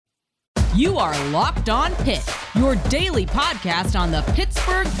You are Locked On Pitt, your daily podcast on the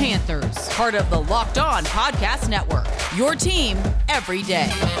Pittsburgh Panthers, part of the Locked On Podcast Network, your team every day.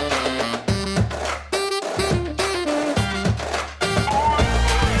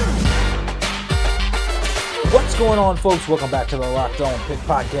 What's going on, folks? Welcome back to the Locked On Pitt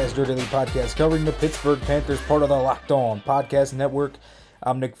Podcast, your daily podcast covering the Pittsburgh Panthers, part of the Locked On Podcast Network.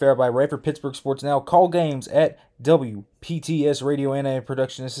 I'm Nick Farabaugh, right for Pittsburgh Sports Now. Call games at WPTS Radio and a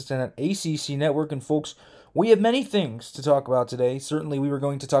production assistant at ACC Network. And folks, we have many things to talk about today. Certainly, we were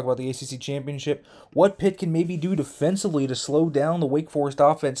going to talk about the ACC Championship, what Pitt can maybe do defensively to slow down the Wake Forest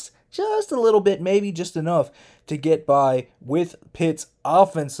offense just a little bit, maybe just enough to get by with Pitt's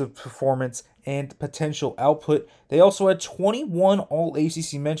offensive performance and potential output. They also had 21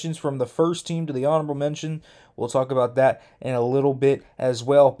 All-ACC mentions from the first team to the honorable mention. We'll talk about that in a little bit as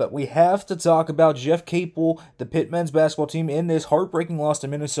well. But we have to talk about Jeff Capel, the Pitt men's basketball team, in this heartbreaking loss to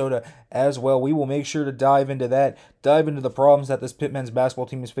Minnesota as well. We will make sure to dive into that, dive into the problems that this Pitt men's basketball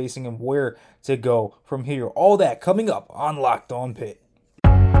team is facing and where to go from here. All that coming up on Locked On Pitt.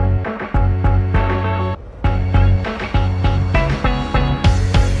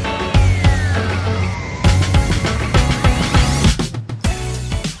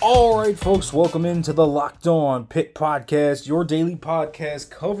 Alright, folks, welcome into the Locked On Pitt Podcast, your daily podcast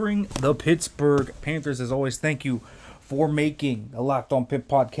covering the Pittsburgh Panthers. As always, thank you for making the Locked On Pitt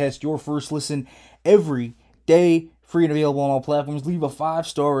Podcast your first listen every day. Free and available on all platforms. Leave a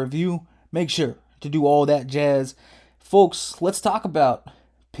 5-star review. Make sure to do all that jazz. Folks, let's talk about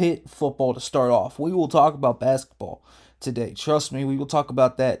Pitt football to start off. We will talk about basketball today. Trust me, we will talk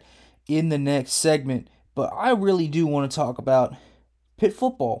about that in the next segment. But I really do want to talk about Pitt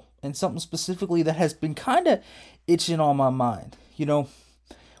football, and something specifically that has been kind of itching on my mind. You know,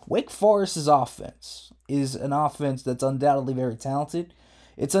 Wake Forest's offense is an offense that's undoubtedly very talented.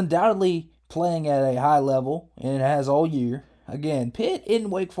 It's undoubtedly playing at a high level, and it has all year. Again, Pitt and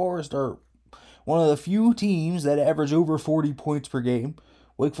Wake Forest are one of the few teams that average over 40 points per game.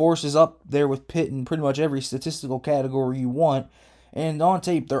 Wake Forest is up there with Pitt in pretty much every statistical category you want, and on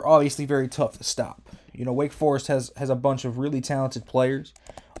tape, they're obviously very tough to stop. You know, Wake Forest has a bunch of really talented players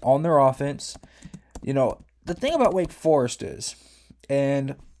on their offense. You know, the thing about Wake Forest is,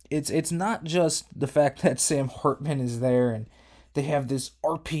 and it's not just the fact that Sam Hartman is there and they have this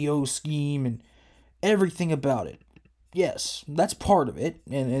RPO scheme and everything about it. Yes, that's part of it,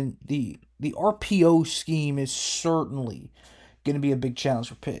 and the RPO scheme is certainly going to be a big challenge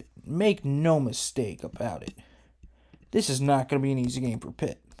for Pitt. Make no mistake about it. This is not going to be an easy game for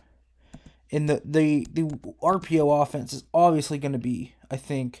Pitt. And the RPO offense is obviously going to be, I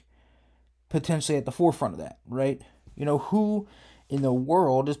think, potentially at the forefront of that, right? You know, who in the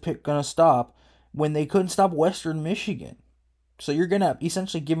world is Pitt going to stop when they couldn't stop Western Michigan? So you're going to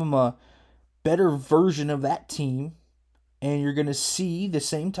essentially give them a better version of that team, and you're going to see the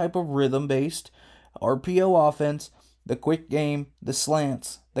same type of rhythm-based RPO offense, the quick game, the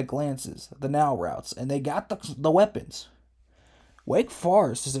slants, the glances, the now routes, and they got the weapons. Wake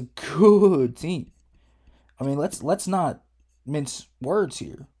Forest is a good team. I mean, let's not mince words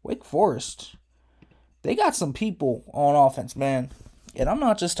here. Wake Forest, they got some people on offense, man. And I'm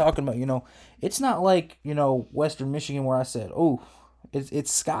not just talking about, you know, it's not like, you know, Western Michigan where I said, oh,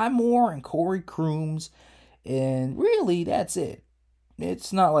 it's Sky Moore and Corey Crooms, and really that's it.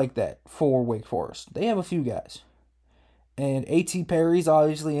 It's not like that for Wake Forest. They have a few guys. And A.T. Perry's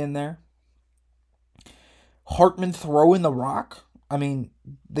obviously in there. Hartman throwing the rock. I mean,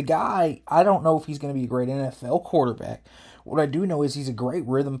 the guy, I don't know if he's going to be a great NFL quarterback. What I do know is he's a great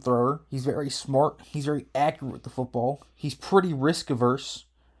rhythm thrower. He's very smart. He's very accurate with the football. He's pretty risk-averse,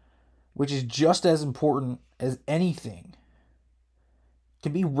 which is just as important as anything. To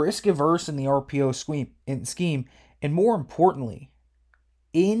be risk-averse in the RPO scheme, and more importantly,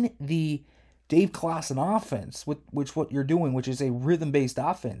 in the Dave Clawson offense, which what you're doing, which is a rhythm-based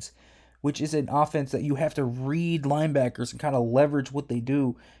offense, which is an offense that you have to read linebackers and kind of leverage what they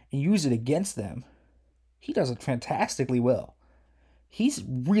do and use it against them. He does it fantastically well. He's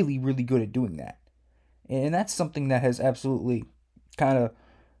really, really good at doing that. And that's something that has absolutely kind of,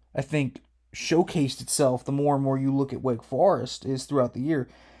 I think, showcased itself the more and more you look at Wake Forest is throughout the year.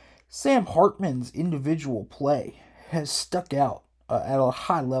 Sam Hartman's individual play has stuck out at a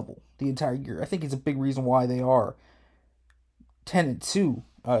high level the entire year. I think it's a big reason why they are 10-2.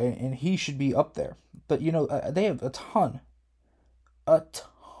 And he should be up there. But, you know, they have a ton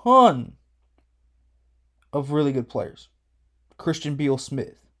of really good players. Christian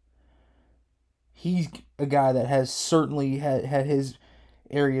Beal-Smith. He's a guy that has certainly had his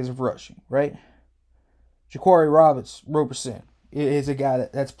areas of rushing, right? Jaquari Robertson, is a guy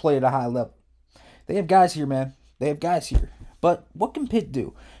that's played at a high level. They have guys here, man. They have guys here. But what can Pitt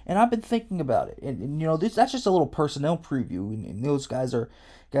do? And I've been thinking about it. And that's just a little personnel preview. And those guys are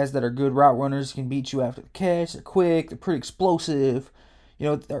guys that are good route runners, can beat you after the catch. They're quick. They're pretty explosive.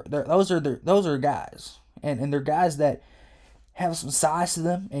 Those are guys. And they're guys that have some size to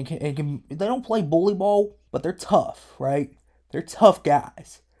them and can they don't play bully ball, but they're tough, right? They're tough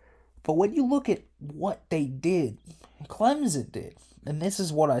guys. But when you look at what they did, Clemson did, and this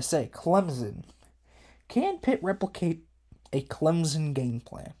is what I say, Clemson, can Pitt replicate a Clemson game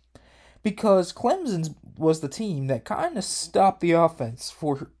plan? Because Clemson was the team that kind of stopped the offense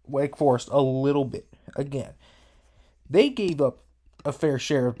for Wake Forest a little bit. Again, they gave up a fair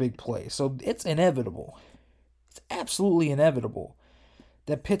share of big plays, so it's inevitable. It's absolutely inevitable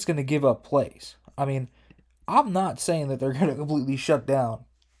that Pitt's going to give up plays. I mean, I'm not saying that they're going to completely shut down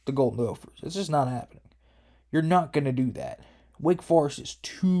the Golden Gophers. It's just not happening. You're not going to do that. Wake Forest is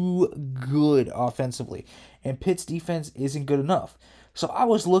too good offensively, and Pitt's defense isn't good enough. So I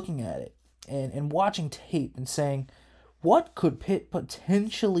was looking at it and watching tape and saying, what could Pitt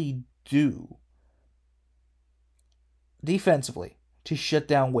potentially do defensively to shut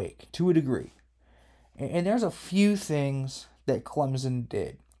down Wake to a degree? And there's a few things that Clemson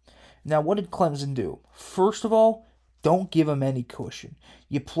did. Now, what did Clemson do? First of all, don't give them any cushion.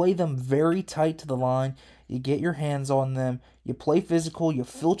 You play them very tight to the line. You get your hands on them. You play physical. You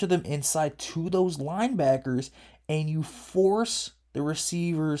filter them inside to those linebackers. And you force the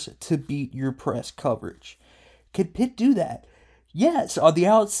receivers to beat your press coverage. Can Pitt do that? Yes. On the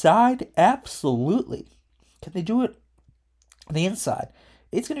outside, absolutely. Can they do it on the inside?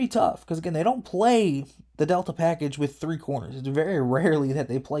 It's going to be tough because, again, they don't play the Delta package with three corners. It's very rarely that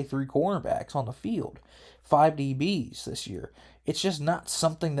they play three cornerbacks on the field. 5 DBs this year. It's just not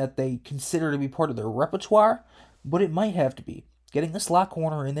something that they consider to be part of their repertoire, but it might have to be. Getting the slot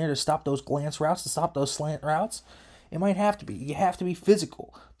corner in there to stop those glance routes, to stop those slant routes, it might have to be. You have to be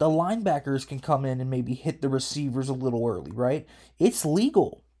physical. The linebackers can come in and maybe hit the receivers a little early, right? It's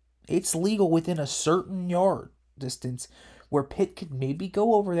legal. It's legal within a certain yard distance where Pitt could maybe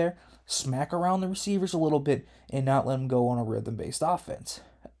go over there, smack around the receivers a little bit, and not let them go on a rhythm-based offense.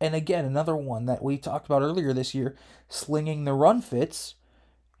 And again, another one that we talked about earlier this year, slinging the run fits,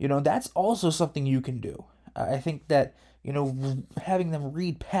 that's also something you can do. I think that, having them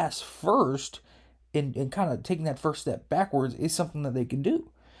read pass first and kind of taking that first step backwards is something that they can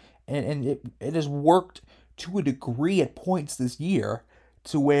do. And it has worked to a degree at points this year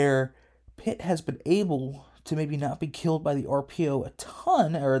to where Pitt has been able to maybe not be killed by the RPO a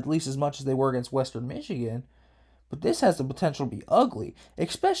ton, or at least as much as they were against Western Michigan. But this has the potential to be ugly,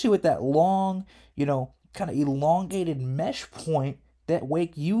 especially with that long, kind of elongated mesh point that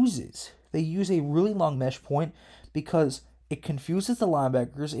Wake uses. They use a really long mesh point because it confuses the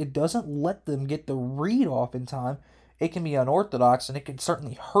linebackers. It doesn't let them get the read off in time. It can be unorthodox, and it can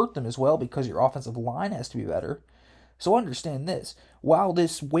certainly hurt them as well because your offensive line has to be better. So understand this. While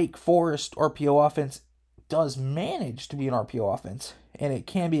this Wake Forest RPO offense does manage to be an RPO offense, and it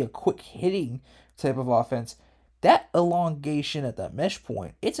can be a quick hitting type of offense, that elongation at that mesh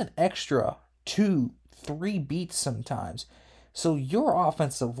point, it's an extra 2-3 beats sometimes. So your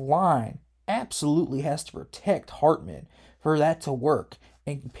offensive line absolutely has to protect Hartman for that to work.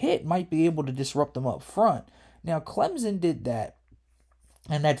 And Pitt might be able to disrupt them up front. Now, Clemson did that.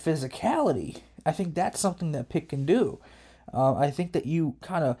 And that physicality, I think that's something that Pitt can do. I think that you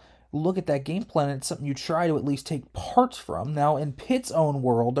kind of look at that game plan and it's something you try to at least take parts from. Now, in Pitt's own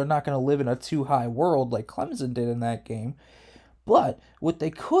world, they're not going to live in a too high world like Clemson did in that game. But what they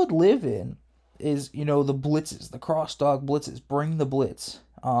could live in is, the blitzes, the cross dog blitzes. Bring the blitz,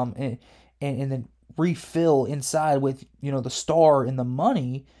 and then refill inside with, the star and the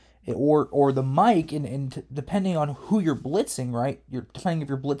money, or the mic, and depending on who you're blitzing, right? Depending if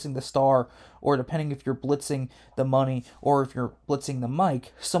you're blitzing the star, or depending if you're blitzing the money, or if you're blitzing the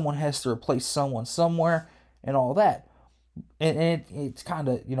mic, someone has to replace someone somewhere, and all that. And it's kind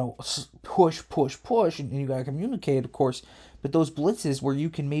of, push, and you got to communicate, of course. But those blitzes where you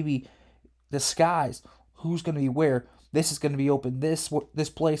can maybe disguise who's going to be where, this is going to be open this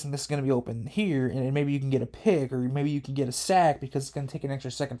place, and this is going to be open here, and maybe you can get a pick, or maybe you can get a sack because it's going to take an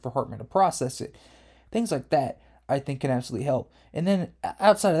extra second for Hartman to process it. Things like that, I think, can absolutely help. And then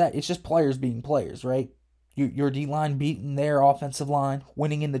outside of that, it's just players being players, right? Your D-line beating their offensive line,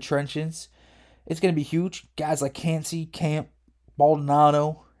 winning in the trenches. It's going to be huge. Guys like Cansey, Camp,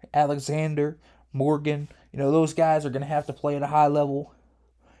 Baldonado, Alexander, Morgan, those guys are going to have to play at a high level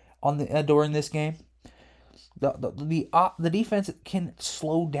during this game. The defense can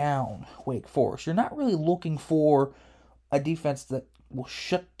slow down Wake Forest. You're not really looking for a defense that will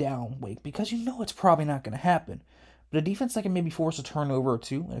shut down Wake because you know it's probably not going to happen. But a defense that can maybe force a turnover or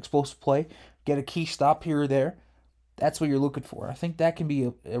two, an explosive play, get a key stop here or there, that's what you're looking for. I think that can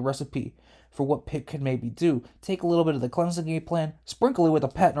be a recipe for what Pitt could maybe do. Take a little bit of the Clemson game plan, sprinkle it with a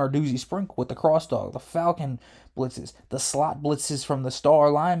Pat Narduzzi, sprinkle with the cross dog, the Falcon blitzes, the slot blitzes from the star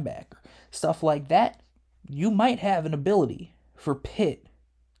linebacker, stuff like that. You might have an ability for Pitt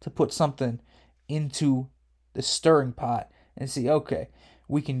to put something into the stirring pot and see, okay,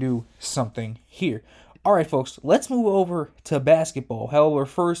 we can do something here. All right, folks, let's move over to basketball. However,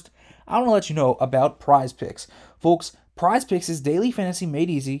 first, I want to let you know about Prize Picks. Folks, Prize Picks is daily fantasy made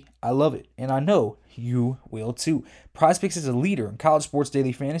easy. I love it, and I know you will too. Prize Picks is a leader in college sports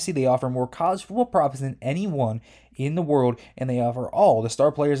daily fantasy. They offer more college football props than anyone in the world, and they offer all the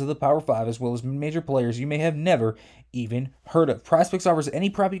star players of the Power 5 as well as major players you may have never even heard of. Prize Picks offers any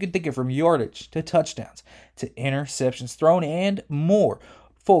prop you can think of, from yardage to touchdowns to interceptions thrown and more.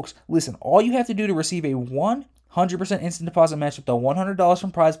 Folks, listen, all you have to do to receive a 100% instant deposit match up to $100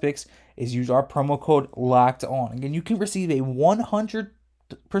 from Prize Picks is use our promo code LOCKEDON. Again, you can receive a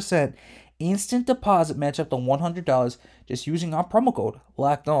 100% instant deposit match up to $100 just using our promo code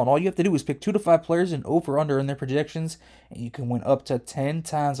LOCKEDON. All you have to do is pick 2 to 5 players and over/under in their projections, and you can win up to 10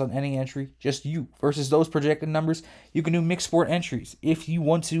 times on any entry. Just you versus those projected numbers. You can do mixed sport entries if you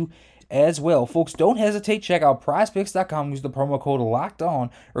want to as well. Folks, don't hesitate. Check out prizepicks.com. Use the promo code LOCKEDON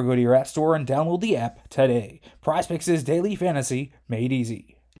or go to your app store and download the app today. Prize Picks is daily fantasy made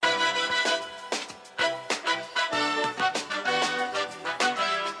easy.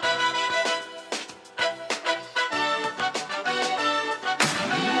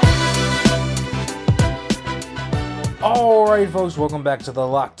 All right, folks, welcome back to the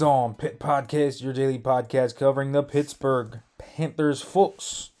Locked On Pitt Podcast, your daily podcast covering the Pittsburgh Panthers.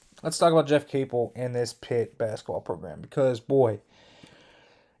 Folks, let's talk about Jeff Capel and this Pitt basketball program because, boy,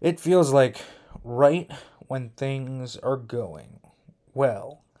 it feels like right when things are going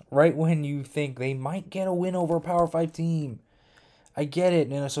well, right when you think they might get a win over a Power 5 team. I get it,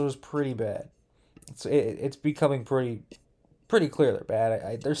 Minnesota's pretty bad. It's becoming pretty clear they're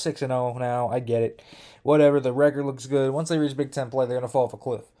bad. They're 6-0 now. I get it. Whatever, the record looks good. Once they reach Big Ten play, they're going to fall off a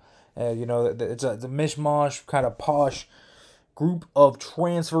cliff. It's a mishmash, kind of posh group of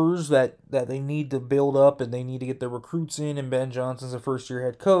transfers that they need to build up, and they need to get their recruits in, and Ben Johnson's a first-year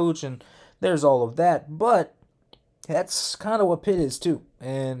head coach, and there's all of that. But that's kind of what Pitt is, too.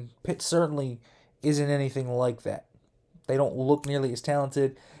 And Pitt certainly isn't anything like that. They don't look nearly as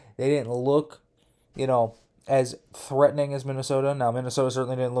talented. They didn't look, as threatening as Minnesota. Now, Minnesota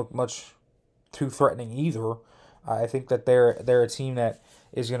certainly didn't look much too threatening either. I think that they're a team that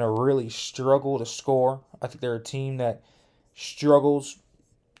is going to really struggle to score. I think they're a team that struggles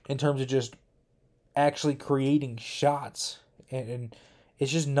in terms of just actually creating shots. And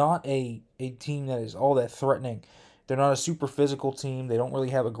it's just not a team that is all that threatening. They're not a super physical team. They don't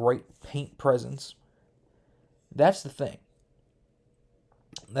really have a great paint presence. That's the thing.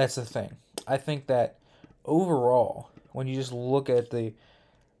 I think that overall, when you just look at the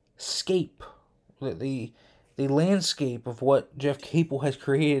landscape of what Jeff Capel has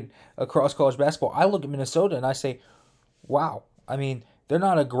created across college basketball, I look at Minnesota and I say, wow. I mean, they're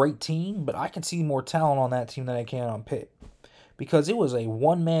not a great team, but I can see more talent on that team than I can on Pitt. Because it was a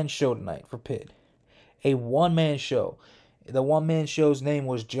one-man show tonight for Pitt. A one-man show. The one-man show's name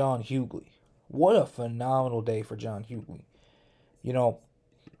was John Hughley. What a phenomenal day for John Hughley.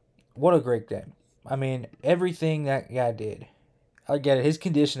 What a great game. I mean, everything that guy did. I get it. His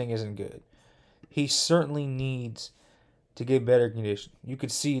conditioning isn't good. He certainly needs to get better condition. You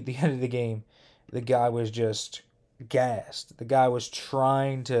could see at the end of the game, the guy was just gassed. The guy was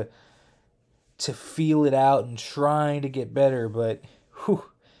trying to feel it out and trying to get better, but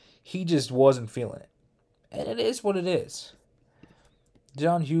he just wasn't feeling it. And it is what it is.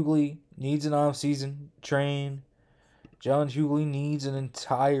 John Hughley needs an off-season train. John Hughley needs an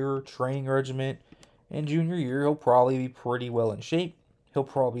entire training regimen. In junior year, he'll probably be pretty well in shape. He'll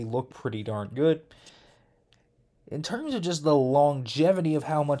probably look pretty darn good. In terms of just the longevity of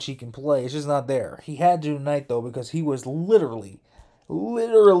how much he can play, it's just not there. He had to tonight, though, because he was literally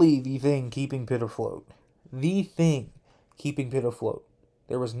the thing keeping Pitt afloat. The thing keeping Pitt afloat.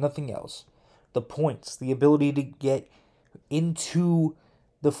 There was nothing else. The points, the ability to get into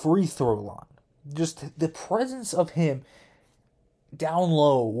the free throw line. Just the presence of him down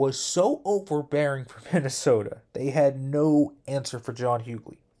low was so overbearing for Minnesota. They had no answer for John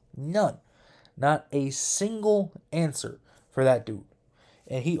Hughley. None. Not a single answer for that dude.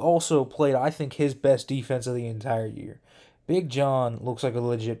 And he also played, I think, his best defense of the entire year. Big John looks like a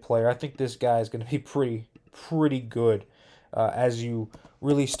legit player. I think this guy is going to be pretty good as you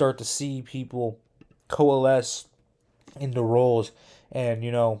really start to see people coalesce into roles. And,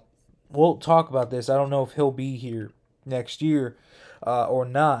 we'll talk about this. I don't know if he'll be here next year or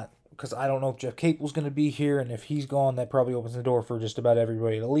not, because I don't know if Jeff Capel's going to be here, and if he's gone, that probably opens the door for just about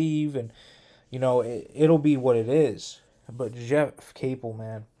everybody to leave, and, it'll be what it is. But Jeff Capel,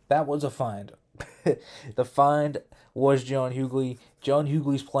 man, that was a find. The find was John Hughley. John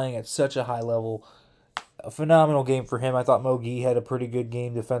Hughley's playing at such a high level. A phenomenal game for him. I thought Mo Gee had a pretty good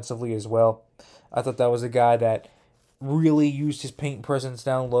game defensively as well. I thought that was a guy that really used his paint presence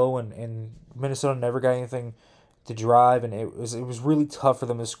down low, and Minnesota never got anything to drive, and it was really tough for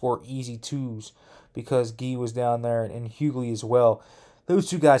them to score easy twos because Gee was down there and Hughley as well. Those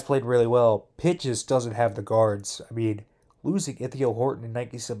two guys played really well. Pitt just doesn't have the guards. I mean, losing Ithiel Horton and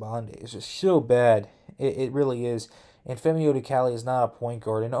Nike Sabande is just so bad. It really is. And Femi Odikale is not a point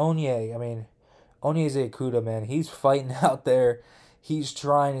guard. And Onyeze Okudah, man, he's fighting out there. He's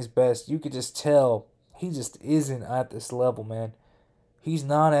trying his best. You could just tell he just isn't at this level, man. He's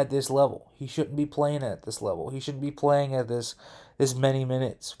not at this level. He shouldn't be playing at this level. He shouldn't be playing at this many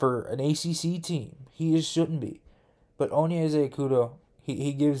minutes for an ACC team. He just shouldn't be. But Onyeze Okudah,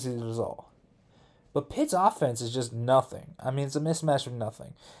 he gives his all. But Pitt's offense is just nothing. I mean, it's a mismatch of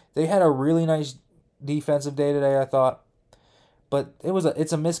nothing. They had a really nice defensive day today, I thought. But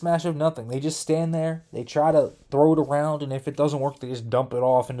it's a mismatch of nothing. They just stand there, they try to throw it around, and if it doesn't work, they just dump it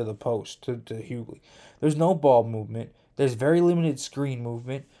off into the post to Hughley. There's no ball movement. There's very limited screen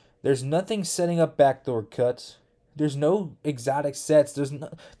movement. There's nothing setting up backdoor cuts. There's no exotic sets. There's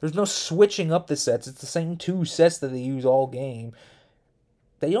no switching up the sets. It's the same two sets that they use all game.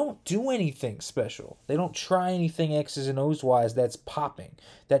 They don't do anything special. They don't try anything X's and O's wise that's popping,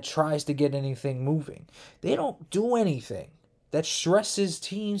 that tries to get anything moving. They don't do anything that stresses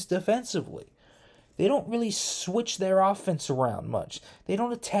teams defensively. They don't really switch their offense around much. They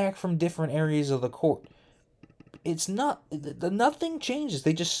don't attack from different areas of the court. Nothing changes.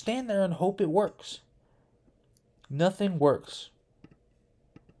 They just stand there and hope it works. Nothing works.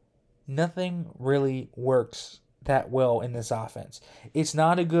 Nothing really works that well in this offense. It's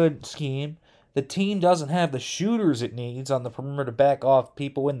not a good scheme. The team doesn't have the shooters it needs on the perimeter to back off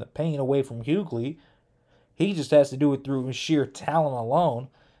people in the paint away from Hughley. He just has to do it through his sheer talent alone.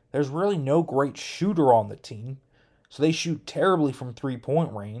 There's really no great shooter on the team, so they shoot terribly from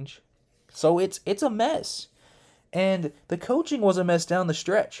three-point range. So it's a mess. And the coaching was a mess down the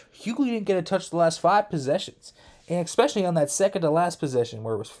stretch. Hughley didn't get a touch the last 5 possessions, and especially on that second-to-last possession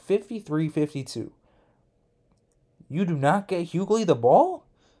where it was 53-52. You do not get Hughley the ball?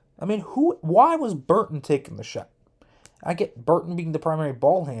 I mean, why was Burton taking the shot? I get Burton being the primary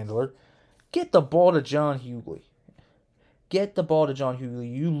ball handler. Get the ball to John Hughley. Get the ball to John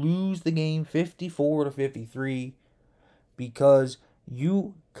Hughley. You lose the game 54-53 because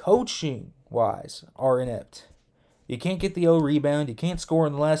you, coaching-wise, are inept. You can't get the rebound. You can't score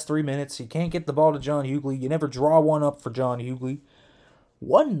in the last 3 minutes. You can't get the ball to John Hughley. You never draw one up for John Hughley.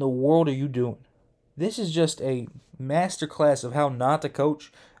 What in the world are you doing? This is just a masterclass of how not to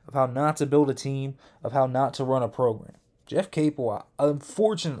coach, of how not to build a team, of how not to run a program. Jeff Capel,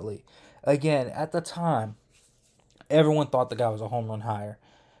 unfortunately, again, at the time, everyone thought the guy was a home run hire.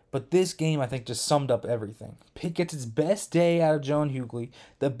 But this game, I think, just summed up everything. Pitt gets its best day out of John Hughley,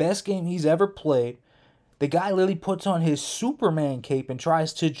 the best game he's ever played. The guy literally puts on his Superman cape and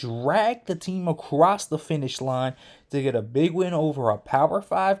tries to drag the team across the finish line to get a big win over a Power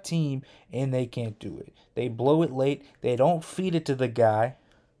 5 team, and they can't do it. They blow it late. They don't feed it to the guy.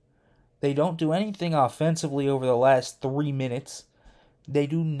 They don't do anything offensively over the last 3 minutes. They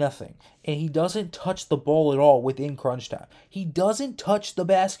do nothing. And he doesn't touch the ball at all within crunch time. He doesn't touch the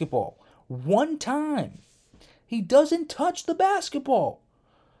basketball. One time. He doesn't touch the basketball.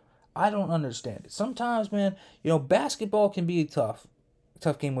 I don't understand it. Sometimes, man, basketball can be a tough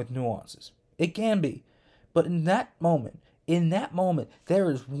game with nuances. It can be. But in that moment, there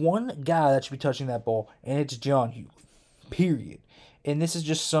is one guy that should be touching that ball, and it's John Hughley. Period. And this is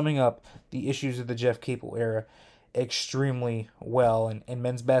just summing up the issues of the Jeff Capel era extremely well. And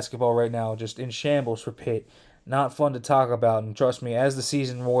men's basketball right now just in shambles for Pitt. Not fun to talk about. And trust me, as the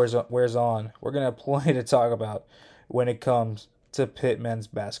season wears on, we're going to have plenty to talk about when it comes to Pitt men's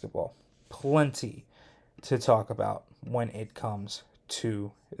basketball. Plenty to talk about when it comes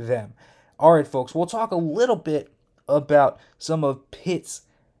to them. All right, folks, we'll talk a little bit about some of Pitt's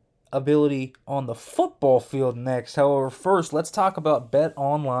ability on the football field next. However, first, let's talk about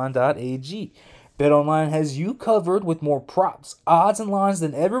betonline.ag. BetOnline has you covered with more props, odds, and lines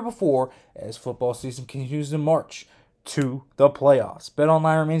than ever before as football season continues in March. to the playoffs.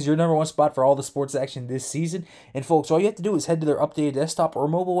 BetOnline remains your number one spot for all the sports action this season. And folks, all you have to do is head to their updated desktop or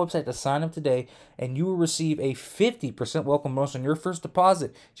mobile website to sign up today, and you will receive a 50% welcome bonus on your first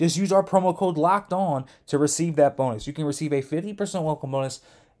deposit. Just use our promo code LOCKEDON to receive that bonus. You can receive a 50% welcome bonus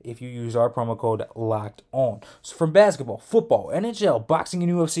if you use our promo code LOCKEDON. So from basketball, football, NHL, boxing,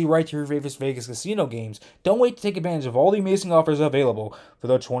 and UFC, right to your favorite Vegas casino games, don't wait to take advantage of all the amazing offers available for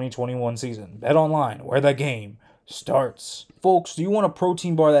the 2021 season. BetOnline, where the game starts. Folks, do you want a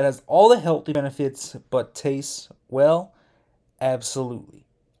protein bar that has all the healthy benefits but tastes well? Absolutely.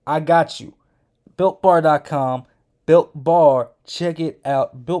 I got you. BuiltBar.com. Built Bar. Check it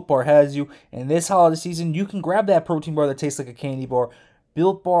out. Built Bar has you. And this holiday season, you can grab that protein bar that tastes like a candy bar.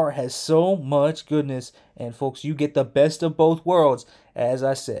 Built Bar has so much goodness. And folks, you get the best of both worlds. As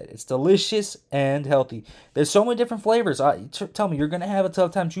I said, it's delicious and healthy. There's so many different flavors. Tell me, you're going to have a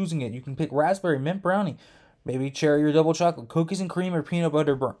tough time choosing it. You can pick raspberry, mint brownie, maybe cherry or double chocolate, cookies and cream, or peanut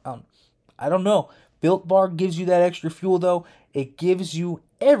butter brown. I don't know. Built Bar gives you that extra fuel, though. It gives you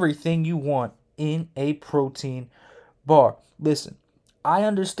everything you want in a protein bar. Listen, I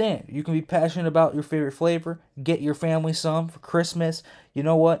understand. You can be passionate about your favorite flavor. Get your family some for Christmas. You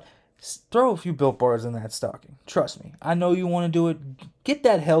know what? Throw a few Built Bars in that stocking. Trust me. I know you want to do it. Get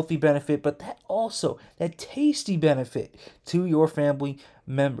that healthy benefit, but that tasty benefit to your family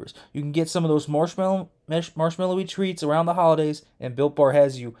members. You can get some of those marshmallowy treats around the holidays, and Built Bar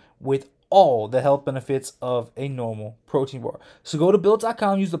has you with all the health benefits of a normal protein bar. So go to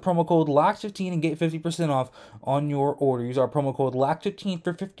Built.com, use the promo code LOCK15 and get 50% off on your order. Use our promo code LOCK15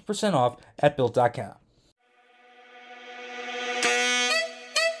 for 50% off at Built.com.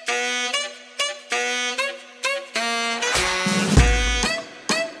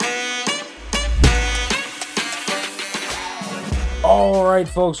 All right,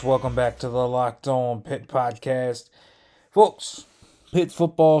 folks, welcome back to the Locked On Pitt podcast. Folks, Pitt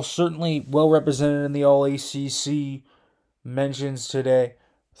football certainly well represented in the All-ACC mentions today.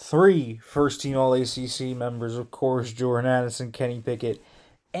 3 first-team All-ACC members, of course, Jordan Addison, Kenny Pickett,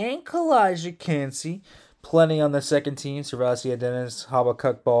 and Kalijah Kancey. Plenty on the second team, Servacia Dennis,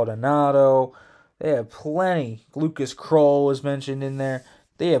 Habakkuk Baldonado. They have plenty. Lucas Kroll was mentioned in there.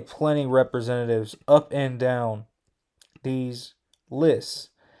 They have plenty representatives up and down these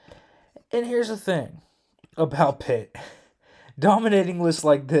lists. And here's the thing about Pitt. Dominating lists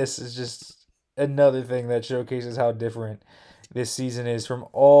like this is just another thing that showcases how different this season is from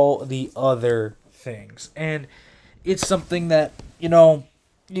all the other things. And it's something that,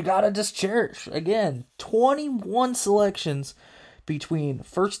 you gotta just cherish. Again, 21 selections between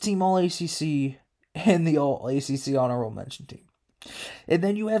first team All-ACC and the All-ACC honorable mention team. And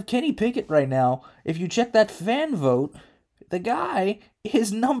then you have Kenny Pickett right now. If you check that fan vote, the guy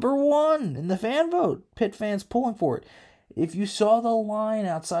is number 1 in the fan vote. Pitt fans pulling for it. If you saw the line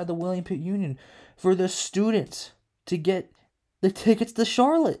outside the William Pitt Union for the students to get the tickets to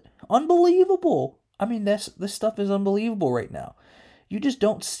Charlotte, unbelievable. I mean, this stuff is unbelievable right now. You just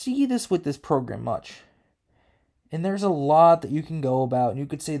don't see this with this program much. And there's a lot that you can go about, and you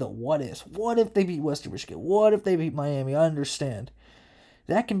could say the what ifs. What if they beat Western Michigan? What if they beat Miami? I understand.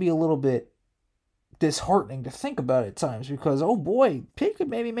 That can be a little bit disheartening to think about at times because, oh boy, Pitt could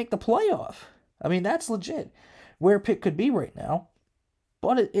maybe make the playoff. I mean, that's legit where Pitt could be right now.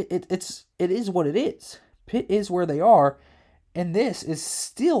 But it is what it is. Pitt is where they are, and this is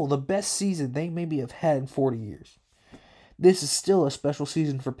still the best season they maybe have had in 40 years. This is still a special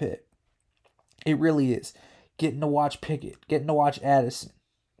season for Pitt. It really is. Getting to watch Pickett, getting to watch Addison,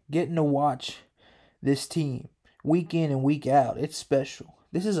 getting to watch this team week in and week out. It's special.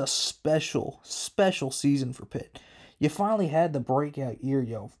 This is a special, special season for Pitt. You finally had the breakout year,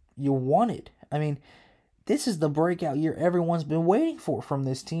 you won it. I mean, this is the breakout year everyone's been waiting for from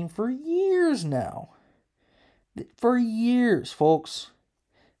this team for years now. For years, folks.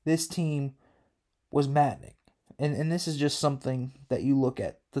 This team was maddening. And this is just something that you look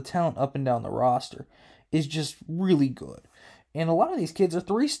at. The talent up and down the roster is just really good. And a lot of these kids are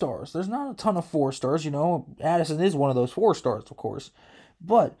 3 stars. There's not a ton of 4 stars, Addison is one of those 4 stars, of course.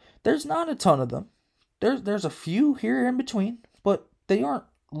 But there's not a ton of them. There's a few here in between, but they aren't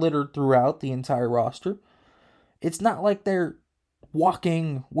littered throughout the entire roster. It's not like they're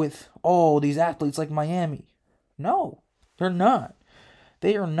walking with, these athletes like Miami. No, they're not.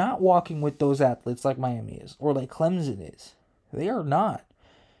 They are not walking with those athletes like Miami is, or like Clemson is. They are not.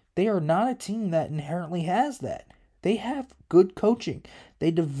 They are not a team that inherently has that. They have good coaching. They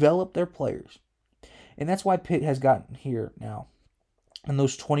develop their players. And that's why Pitt has gotten here now. And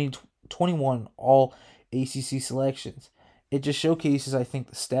those 21 all ACC selections. It just showcases, I think,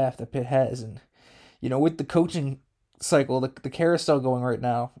 the staff that Pitt has. And, with the coaching cycle, the carousel going right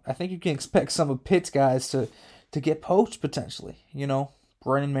now, I think you can expect some of Pitt's guys to get poached potentially.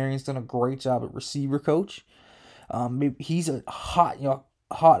 Brennan Marion's done a great job at receiver coach. He's a hot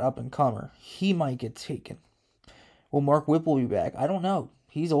up and comer. He might get taken. Will Mark Whipple be back? I don't know.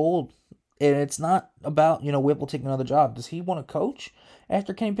 He's old. And it's not about, Whipple taking another job. Does he want to coach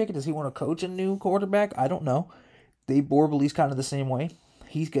after Kenny Pickett? Does he want to coach a new quarterback? I don't know. Dave Borbely's kind of the same way.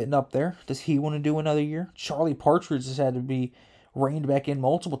 He's getting up there. Does he want to do another year? Charlie Partridge has had to be reined back in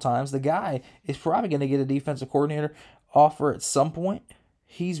multiple times. The guy is probably going to get a defensive coordinator offer at some point.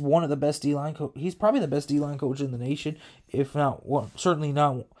 He's one of the best D-line he's probably the best D-line coach in the nation, if not one. Certainly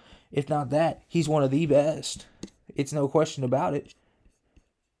not. If not that, he's one of the best. It's no question about it.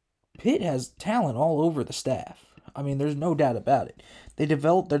 Pitt has talent all over the staff. I mean, there's no doubt about it. They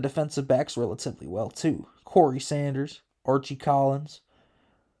developed their defensive backs relatively well, too. Corey Sanders, Archie Collins.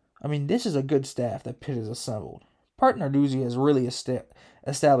 I mean, this is a good staff that Pitt has assembled. Pat Narduzzi has really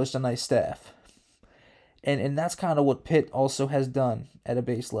established a nice staff. And that's kind of what Pitt also has done at a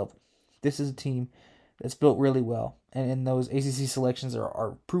base level. This is a team that's built really well. And those ACC selections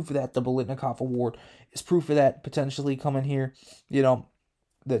are proof of that. The Biletnikoff Award is proof of that potentially coming here. The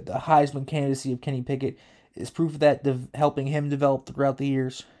Heisman candidacy of Kenny Pickett is proof of that, helping him develop throughout the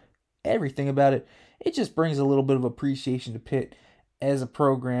years. Everything about it, it just brings a little bit of appreciation to Pitt as a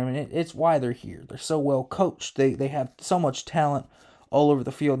program, and it's why they're here. They're so well coached. They have so much talent all over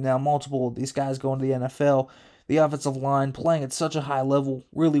the field now. Multiple of these guys going to the NFL. The offensive line playing at such a high level,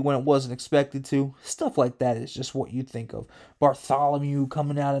 really when it wasn't expected to. Stuff like that is just what you'd think of. Bartholomew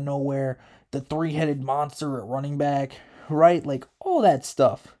coming out of nowhere. The three-headed monster at running back. Right? Like, all that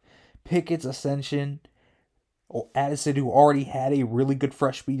stuff. Pickett's ascension. Addison, who already had a really good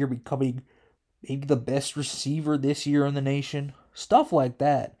freshman year, becoming maybe the best receiver this year in the nation. Stuff like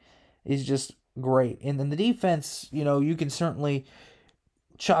that is just great. And then the defense, you can certainly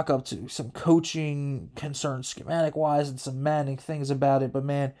chalk up to some coaching concerns schematic-wise and some maddening things about it. But,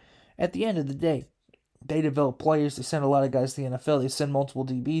 man, at the end of the day, they develop players. They send a lot of guys to the NFL. They send multiple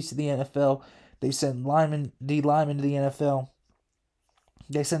DBs to the NFL. They send D linemen to the NFL.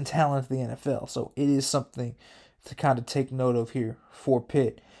 They send talent to the NFL. So it is something to kind of take note of here for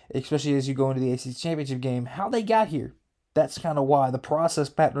Pitt, especially as you go into the ACC Championship game. How they got here, that's kind of why. The process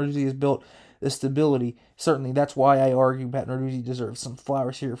Pat Narduzzi has built, the stability, certainly that's why I argue Pat Narduzzi deserves some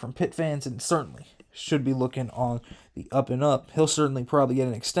flowers here from Pitt fans, and certainly should be looking on the up and up. He'll certainly probably get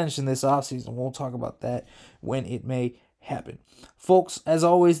an extension this offseason. We'll talk about that when it may happen. Folks, as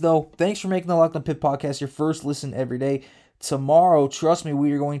always, though, thanks for making the Locked On Pitt podcast your first listen every day. Tomorrow, trust me,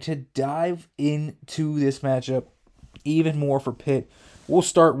 we are going to dive into this matchup even more for Pitt. We'll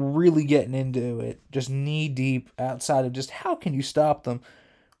start really getting into it, just knee-deep, outside of just how can you stop them.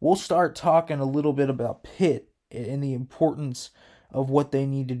 We'll start talking a little bit about Pitt and the importance of what they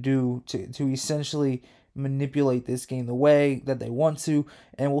need to do to essentially manipulate this game the way that they want to,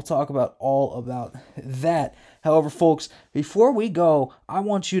 and we'll talk about all about that. However, folks, before we go, I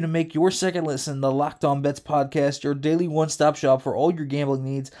want you to make your second listen the Locked On Bets podcast your daily one-stop shop for all your gambling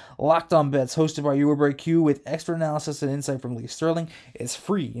needs. Locked On Bets, hosted by Your Boy Q, with expert analysis and insight from Lee Sterling. It's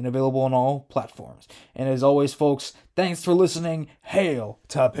free and available on all platforms. And as always, folks, thanks for listening. Hail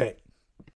to Pitt.